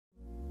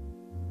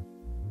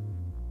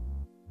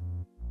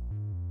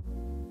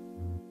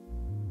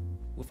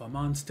With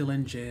Arman still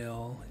in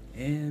jail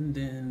and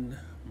then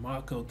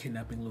Marco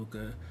kidnapping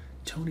Luca,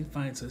 Tony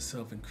finds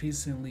herself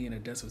increasingly in a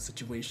desperate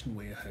situation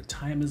where her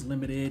time is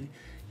limited,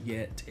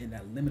 yet in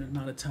that limited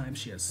amount of time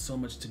she has so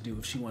much to do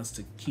if she wants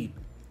to keep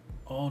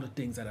all the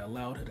things that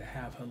allowed her to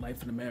have her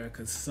life in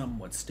America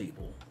somewhat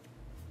stable.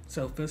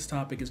 So first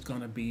topic is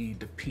gonna be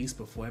the peace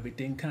before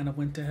everything kind of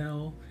went to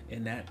hell,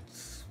 and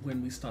that's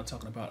when we start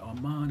talking about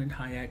Arman and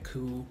Hayek,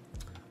 who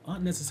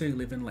aren't necessarily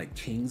living like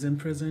kings in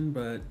prison,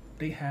 but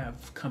they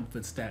have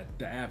comforts that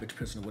the average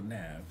prisoner wouldn't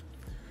have.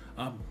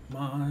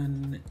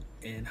 Arman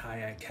and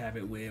Hayek have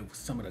it where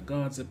some of the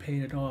guards are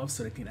paid off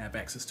so they can have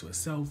access to a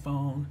cell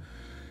phone,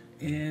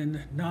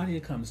 and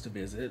Nadia comes to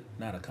visit,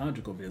 not a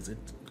conjugal visit,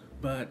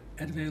 but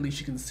at the very least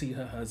she can see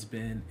her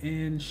husband,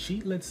 and she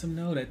lets him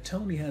know that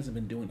Thony hasn't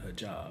been doing her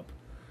job,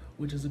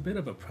 which is a bit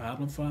of a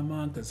problem for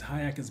Arman because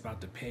Hayek is about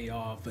to pay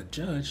off a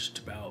judge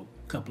about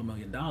a couple of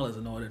 $1 million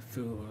in order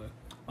for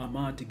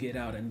Arman to get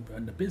out and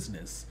run the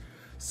business.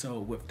 So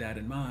with that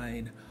in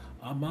mind,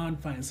 Arman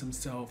finds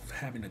himself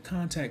having to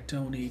contact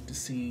Thony to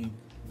see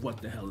what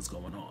the hell is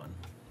going on.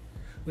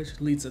 Which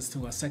leads us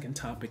to our second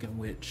topic, in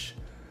which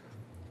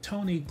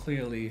Thony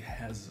clearly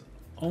has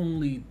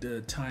only the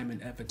time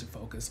and effort to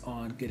focus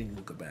on getting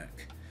Luca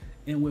back.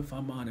 And with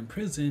Arman in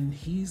prison,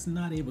 he's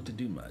not able to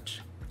do much.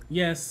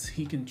 Yes,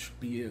 he can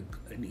be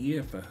an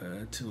ear for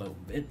her to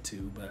vent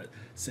to, but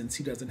since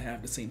he doesn't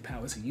have the same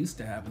powers he used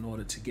to have in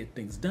order to get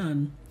things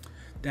done,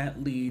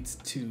 that leads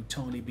to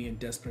Thony being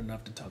desperate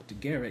enough to talk to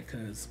Garrett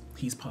because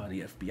he's part of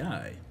the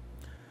FBI.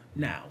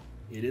 Now,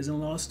 it isn't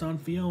lost on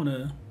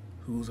Fiona,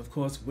 who's of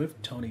course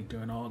with Thony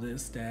during all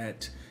this,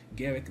 that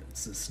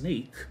Garrett's a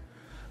snake,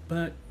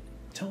 but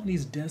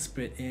Tony's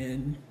desperate,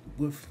 and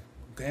with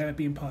Garrett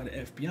being part of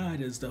the FBI,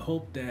 there's the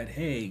hope that,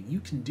 hey, you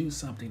can do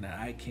something that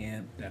I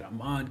can't, that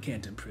Arman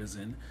can't in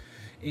prison,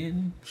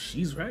 and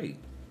she's right.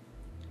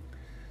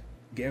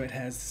 Garrett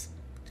has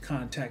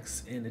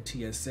contacts in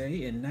the TSA,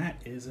 and that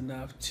is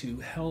enough to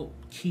help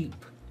keep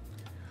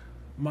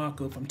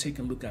Marco from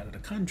taking Luke out of the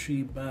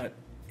country, but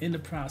in the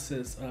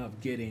process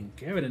of getting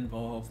Garrett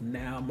involved,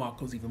 now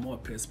Marco's even more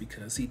pissed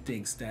because he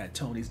thinks that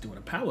Tony's doing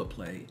a power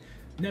play,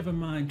 never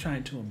mind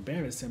trying to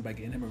embarrass him by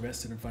getting him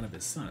arrested in front of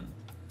his son.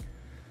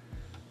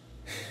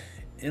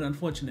 And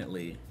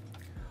unfortunately,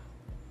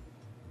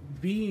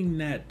 being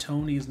that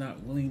Thony is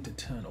not willing to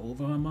turn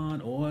over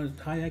Arman or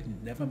Hayek,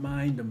 never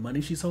mind the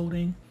money she's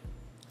holding,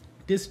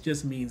 this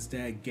just means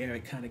that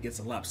Garrett kind of gets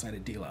a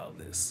lopsided deal out of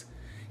this.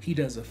 He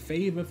does a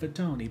favor for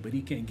Thony, but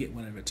he can't get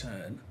one in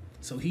return.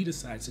 So he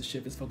decides to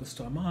shift his focus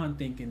to Arman,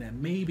 thinking that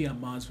maybe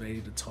Arman's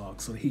ready to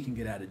talk so he can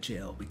get out of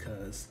jail,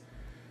 because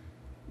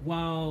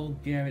while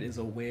Garrett is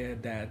aware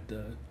that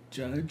the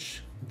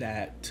judge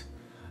that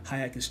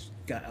Hayek has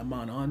got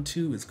Arman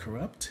onto is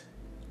corrupt,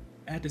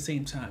 at the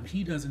same time,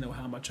 he doesn't know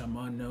how much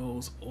Arman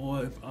knows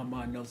or if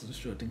Arman knows the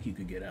sure thing he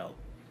could get out.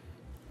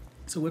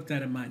 So with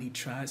that in mind, he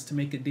tries to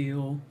make a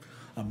deal.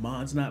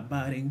 Arman's not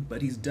biting,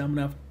 but he's dumb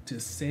enough to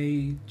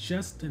say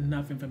just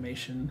enough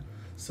information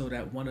so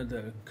that one of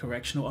the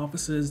correctional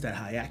officers that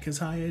Hayek has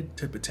hired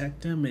to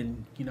protect him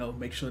and,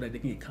 make sure that they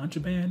can get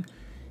contraband,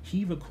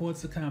 he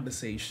records the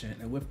conversation,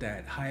 and with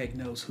that, Hayek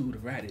knows who the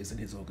rat is in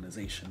his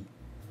organization.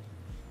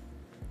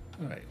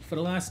 Alright, for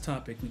the last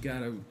topic, we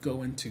gotta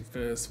go into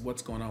first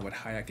what's going on with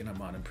Hayek and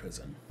Arman in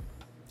prison.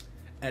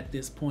 At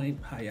this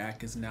point,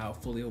 Hayek is now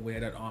fully aware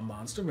that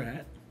Arman's the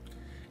rat,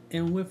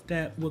 and with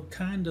that, we're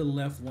kinda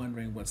left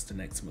wondering what's the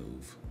next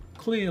move.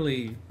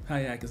 Clearly,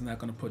 Hayek is not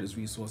gonna put his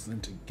resources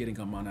into getting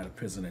Arman out of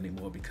prison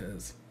anymore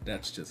because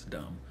that's just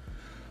dumb.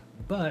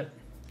 But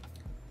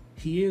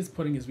he is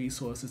putting his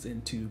resources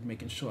into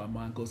making sure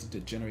Arman goes into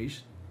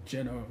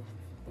general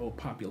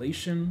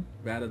population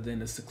rather than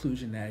the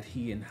seclusion that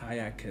he and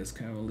Hayek has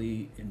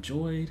currently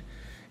enjoyed.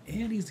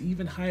 And he's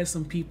even hired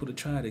some people to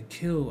try to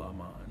kill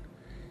Arman.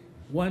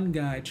 One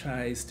guy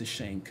tries to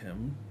shank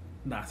him,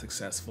 not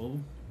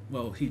successful.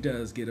 Well, he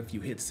does get a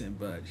few hits in,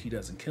 but he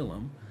doesn't kill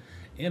him.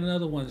 And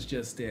another one's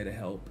just there to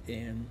help.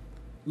 And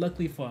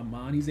luckily for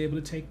Arman, he's able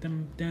to take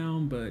them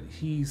down, but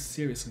he's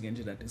seriously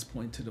injured at this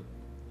point to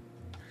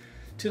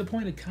the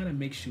point it kind of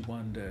makes you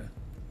wonder,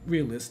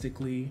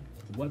 realistically,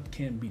 what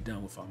can be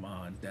done with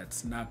Arman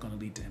that's not going to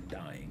lead to him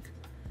dying.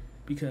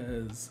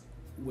 Because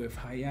with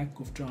Hayek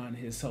withdrawing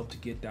his help to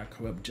get that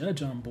corrupt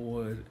judge on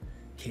board,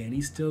 can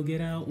he still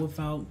get out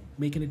without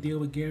making a deal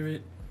with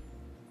Garrett?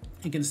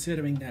 And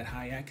considering that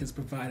Hayek has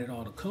provided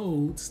all the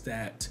codes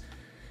that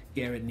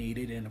Garrett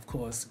needed, and of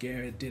course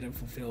Garrett didn't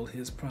fulfill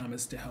his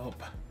promise to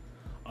help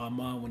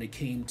Arman when it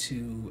came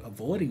to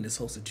avoiding this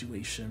whole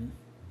situation,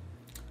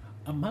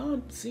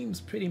 Arman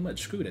seems pretty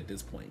much screwed at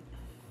this point.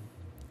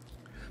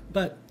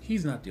 But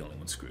he's not the only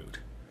one screwed.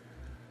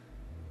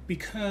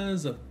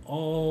 Because of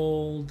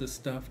all the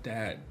stuff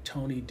that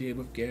Thony did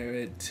with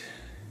Garrett,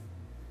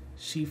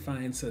 she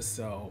finds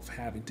herself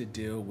having to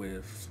deal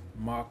with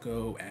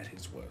Marco at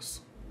his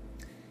worst.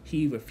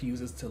 He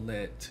refuses to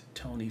let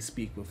Thony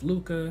speak with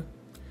Luca.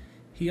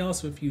 He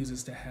also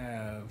refuses to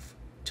have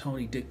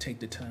Thony dictate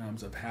the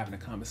terms of having a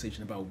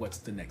conversation about what's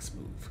the next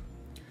move.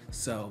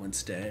 So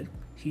instead,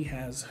 he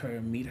has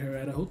her meet her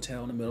at a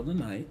hotel in the middle of the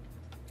night.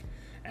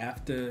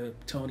 After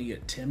Thony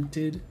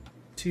attempted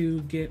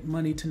to get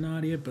money to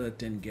Nadia, but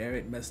then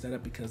Garrett messed that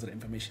up because of the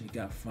information he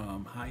got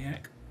from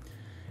Hayek.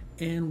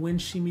 And when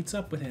she meets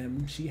up with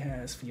him, she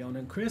has Fiona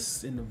and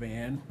Chris in the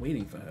van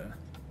waiting for her.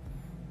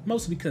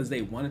 Mostly because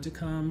they wanted to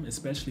come,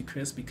 especially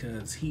Chris,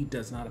 because he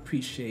does not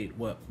appreciate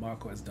what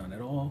Marco has done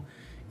at all.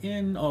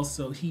 And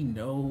also, he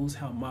knows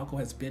how Marco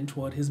has been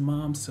toward his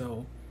mom,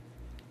 so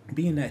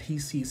being that he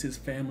sees his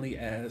family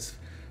as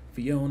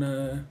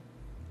Fiona,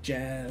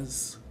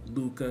 Jazz,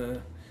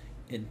 Luca,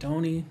 and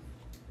Thony,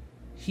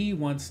 he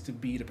wants to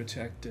be the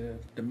protector,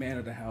 the man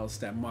of the house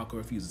that Marco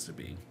refuses to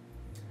be.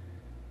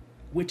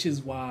 Which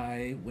is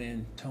why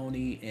when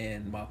Thony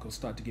and Marco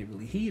start to get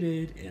really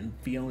heated and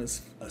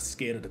Fiona's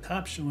scared of the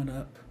cops showing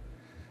up,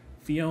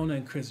 Fiona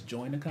and Chris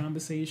join the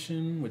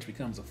conversation, which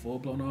becomes a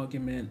full-blown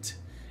argument.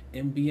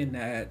 And being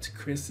that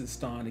Chris is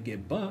starting to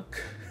get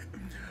buck,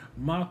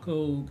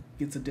 Marco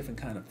gets a different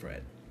kind of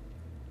threat.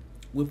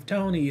 With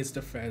Thony, it's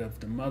the threat of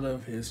the mother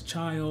of his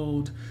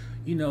child,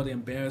 the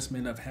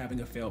embarrassment of having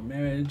a failed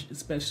marriage,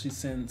 especially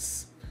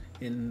since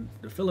in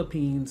the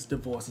Philippines,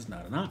 divorce is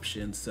not an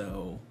option,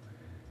 so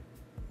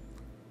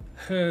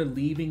her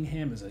leaving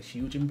him is a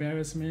huge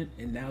embarrassment,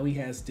 and now he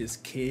has this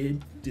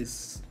kid,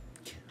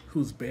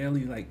 who's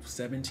barely like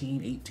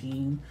 17,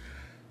 18.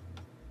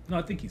 No,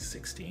 I think he's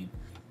 16.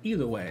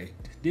 Either way,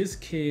 this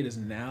kid is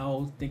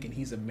now thinking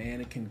he's a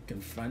man and can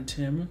confront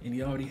him, and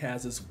he already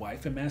has his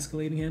wife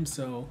emasculating him,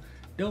 so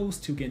those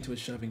two get into a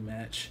shoving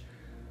match.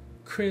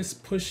 Chris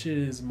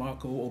pushes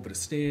Marco over the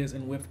stairs,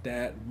 and with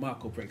that,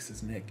 Marco breaks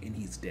his neck and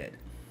he's dead.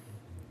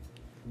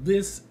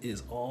 This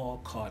is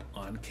all caught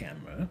on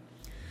camera,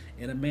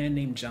 and a man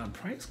named John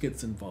Price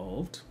gets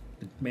involved,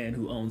 the man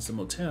who owns the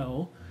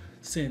motel,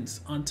 since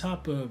on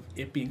top of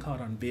it being caught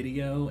on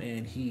video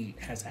and he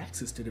has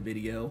access to the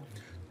video,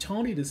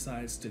 Thony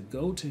decides to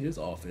go to his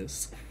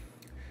office,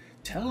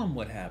 tell him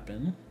what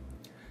happened,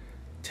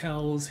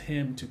 tells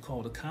him to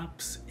call the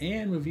cops,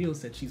 and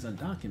reveals that she's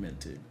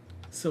undocumented.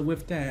 So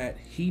with that,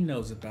 he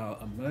knows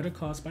about a murder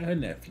caused by her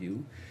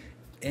nephew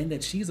and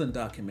that she's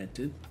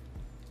undocumented,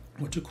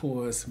 which of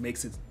course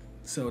makes it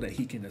so that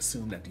he can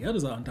assume that the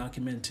others are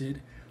undocumented,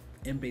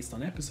 and based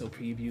on episode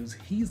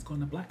previews, he's going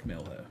to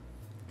blackmail her.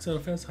 So the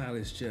first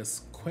highlight is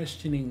just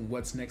questioning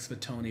what's next for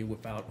Thony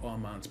without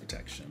Arman's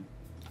protection.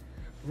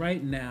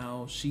 Right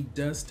now, she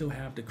does still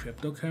have the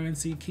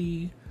cryptocurrency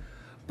key,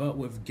 but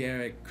with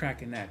Garrett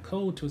cracking that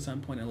code to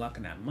some point and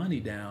locking that money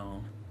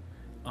down,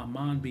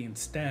 Arman being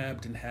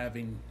stabbed and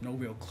having no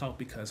real clout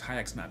because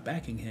Hayek's not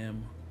backing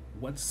him,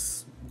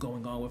 what's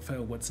going on with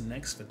her, what's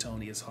next for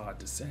Thony is hard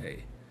to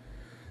say.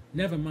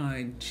 Never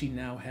mind, she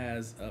now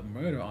has a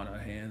murder on her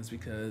hands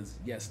because,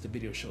 yes, the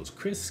video shows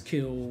Chris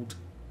killed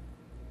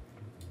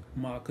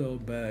Marco,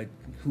 but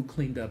who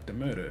cleaned up the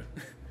murder?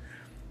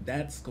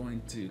 That's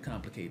going to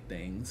complicate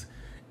things.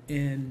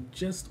 And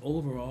just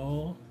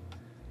overall,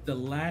 the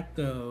lack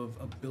of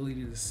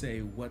ability to say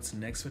what's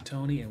next for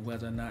Thony and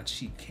whether or not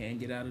she can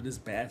get out of this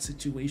bad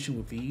situation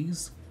with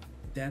ease,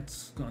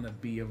 that's going to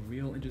be a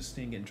real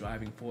interesting and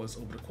driving force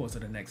over the course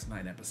of the next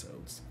 9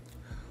 episodes.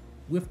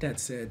 With that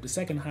said, the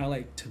second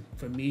highlight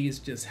for me is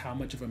just how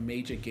much of a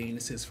major gain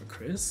this is for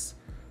Chris,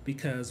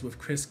 because with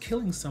Chris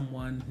killing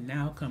someone,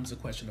 now comes the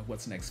question of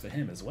what's next for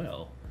him as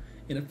well.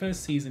 In the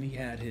first season, he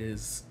had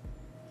his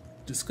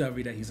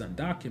discovery that he's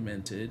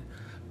undocumented,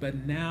 but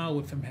now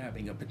with him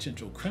having a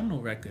potential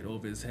criminal record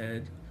over his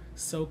head,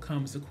 so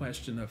comes the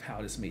question of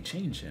how this may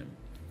change him.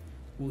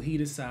 Will he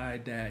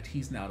decide that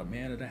he's now the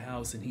man of the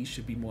house and he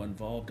should be more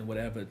involved in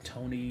whatever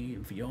Thony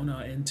and Fiona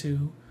are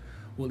into?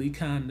 Will he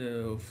kind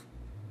of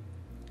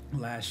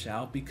lash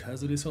out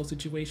because of this whole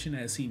situation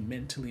as he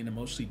mentally and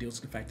emotionally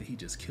deals with the fact that he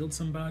just killed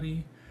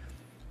somebody?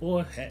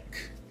 Or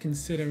heck,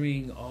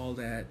 considering all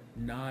that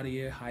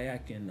Nadia,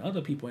 Hayek, and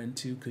other people are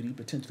into, could he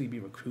potentially be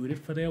recruited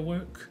for their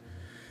work?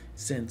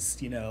 Since,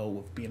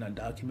 with being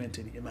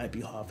undocumented, it might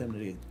be hard for him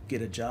to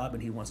get a job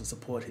and he wants to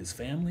support his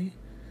family.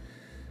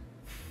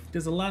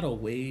 There's a lot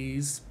of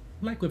ways,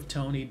 like with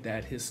Thony,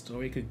 that his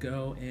story could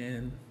go,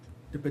 and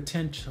the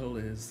potential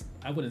is,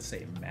 I wouldn't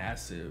say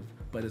massive,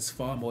 but it's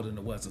far more than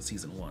it was in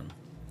season 1.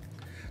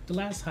 The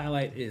last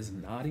highlight is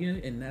Nadia,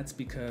 and that's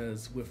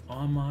because with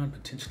Arman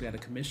potentially out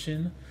of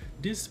commission,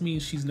 this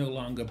means she's no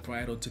longer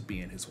bridled to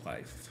being his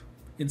wife.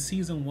 In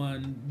season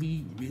 1,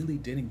 we really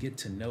didn't get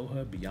to know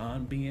her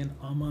beyond being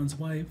Arman's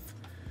wife.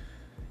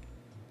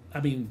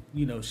 I mean,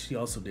 she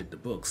also did the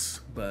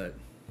books, but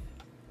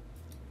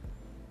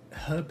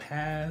her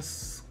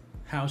past,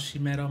 how she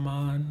met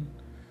Arman,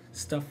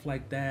 stuff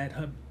like that,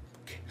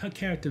 her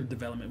character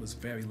development was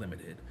very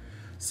limited.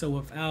 So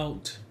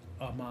without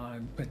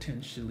Arman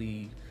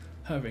potentially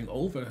hovering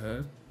over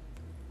her,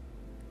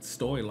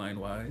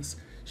 storyline-wise,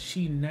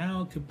 she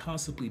now could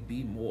possibly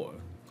be more.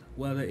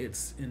 Whether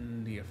it's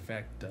in the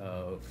effect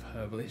of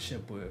her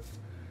relationship with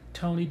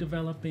Thony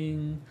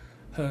developing,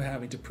 her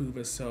having to prove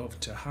herself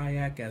to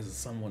Hayek as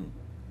someone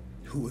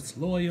who is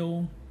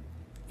loyal,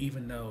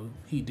 even though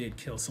he did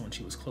kill someone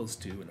she was close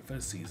to in the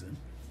first season,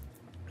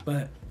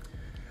 But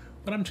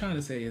what I'm trying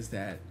to say is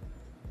that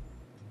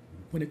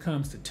when it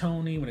comes to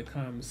Thony, when it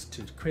comes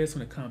to Chris,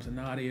 when it comes to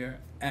Nadia,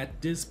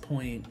 at this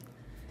point,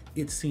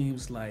 it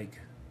seems like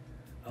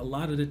a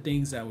lot of the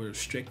things that were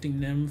restricting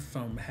them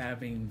from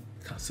having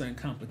certain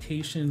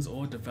complications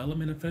or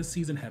development in the first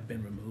season have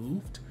been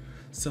removed.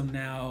 So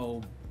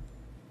now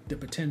the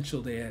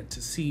potential there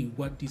to see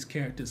what these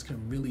characters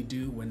can really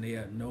do when they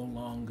are no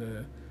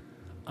longer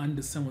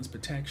under someone's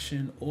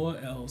protection or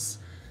else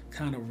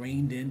kind of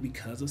reined in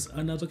because of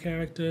another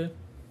character,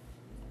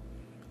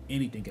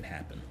 anything can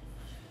happen.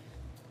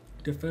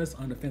 The first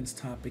on the fence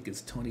topic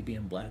is Thony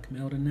being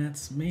blackmailed, and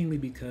that's mainly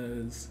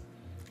because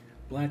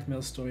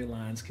blackmail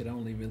storylines could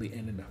only really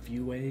end in a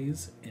few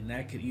ways, and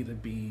that could either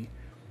be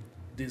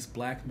this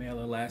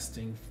blackmailer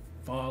lasting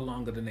far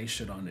longer than they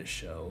should on this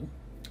show,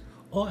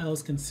 or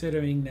else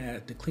considering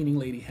that the cleaning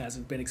lady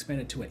hasn't been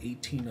expanded to an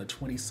 18 or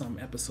 20 some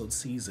episode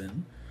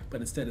season, but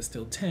instead it's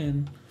still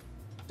 10,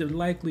 the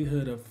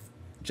likelihood of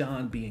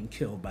John being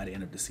killed by the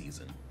end of the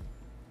season.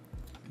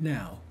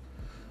 Now,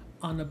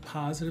 on the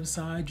positive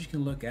side, you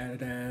can look at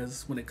it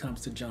as when it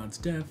comes to John's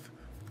death,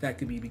 that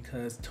could be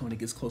because Thony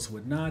gets closer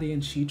with Nadia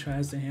and she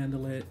tries to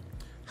handle it.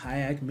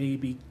 Hayek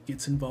maybe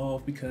gets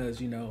involved because,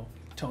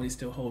 Thony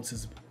still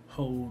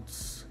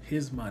holds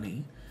his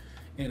money.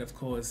 And of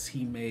course,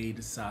 he may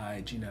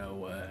decide,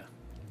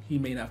 he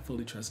may not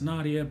fully trust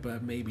Nadia,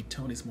 but maybe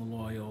Tony's more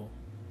loyal.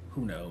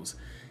 Who knows?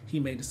 He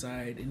may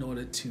decide in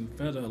order to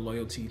further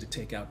loyalty to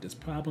take out this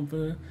problem for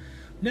her.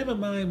 Never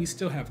mind, we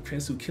still have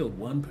Chris who killed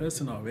one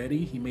person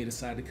already. He may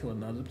decide to kill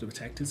another to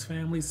protect his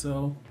family,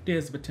 so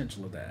there's the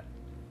potential of that.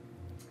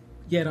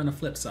 Yet on the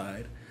flip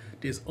side,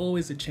 there's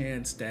always a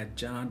chance that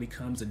John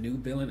becomes a new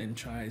villain and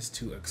tries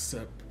to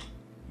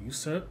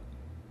usurp,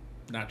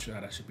 not sure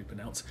how that should be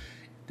pronounced,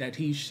 that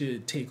he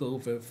should take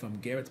over from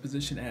Garrett's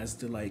position as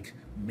the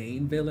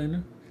main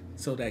villain,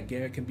 so that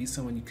Garrett can be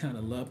someone you kind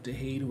of love to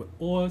hate,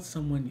 or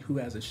someone who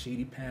has a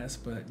shady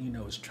past but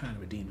is trying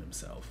to redeem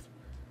himself.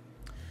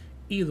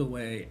 Either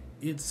way,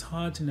 it's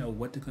hard to know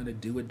what they're going to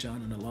do with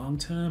John in the long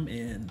term,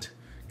 and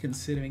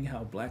considering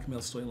how blackmail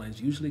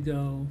storylines usually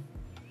go,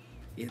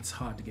 it's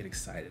hard to get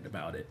excited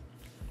about it.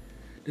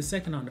 The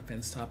second on the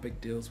fence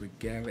topic deals with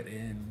Garrett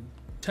and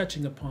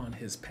touching upon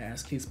his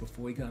past case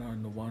before he got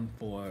on the one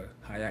for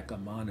Hayek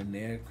Arman and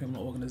their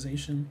criminal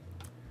organization.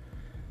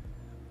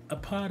 A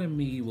part of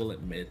me will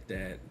admit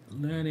that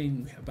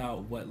learning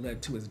about what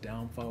led to his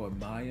downfall with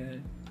Maya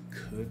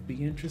could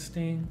be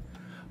interesting,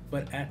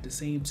 but at the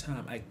same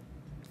time, I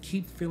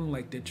keep feeling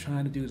like they're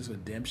trying to do this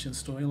redemption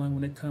storyline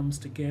when it comes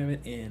to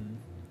Garrett, and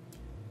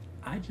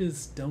I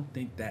just don't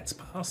think that's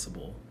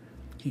possible.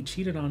 He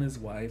cheated on his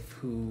wife,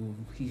 who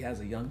he has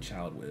a young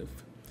child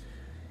with.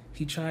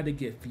 He tried to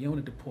get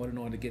Fiona deported in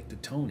order to get to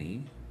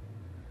Thony,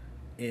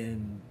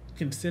 and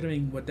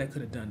considering what that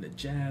could have done to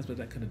Jazz, what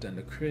that could have done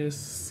to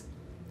Chris,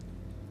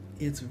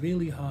 it's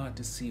really hard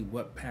to see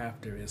what path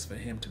there is for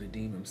him to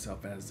redeem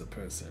himself as a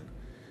person.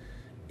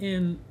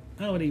 And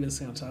I would even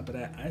say on top of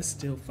that, I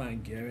still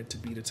find Garrett to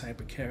be the type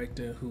of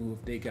character who,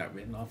 if they got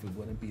written off, it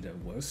wouldn't be the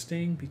worst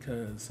thing,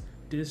 because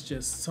there's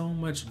just so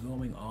much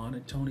going on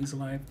in Thony's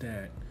life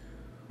that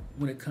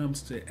when it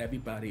comes to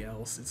everybody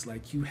else, it's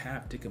like you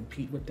have to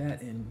compete with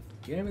that, and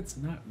Garrett's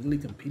not really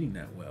competing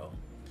that well.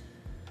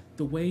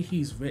 The way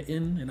he's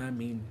written, and I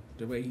mean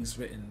the way he's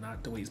written,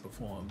 not the way he's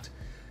performed,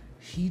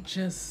 he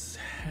just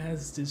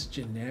has this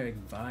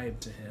generic vibe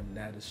to him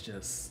that is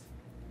just,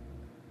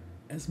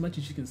 as much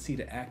as you can see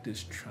the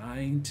actor's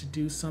trying to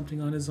do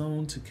something on his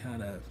own to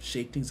kind of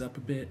shake things up a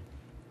bit,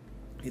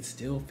 it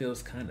still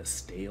feels kind of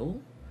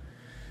stale.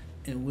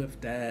 And with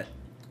that,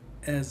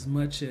 as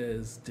much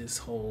as this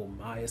whole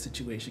Maya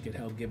situation could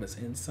help give us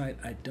insight,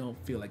 I don't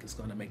feel like it's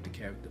going to make the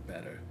character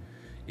better.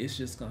 It's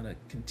just going to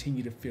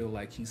continue to feel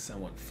like he's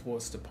somewhat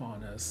forced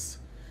upon us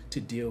to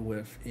deal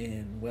with,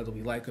 and whether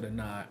we like it or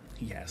not,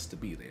 he has to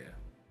be there.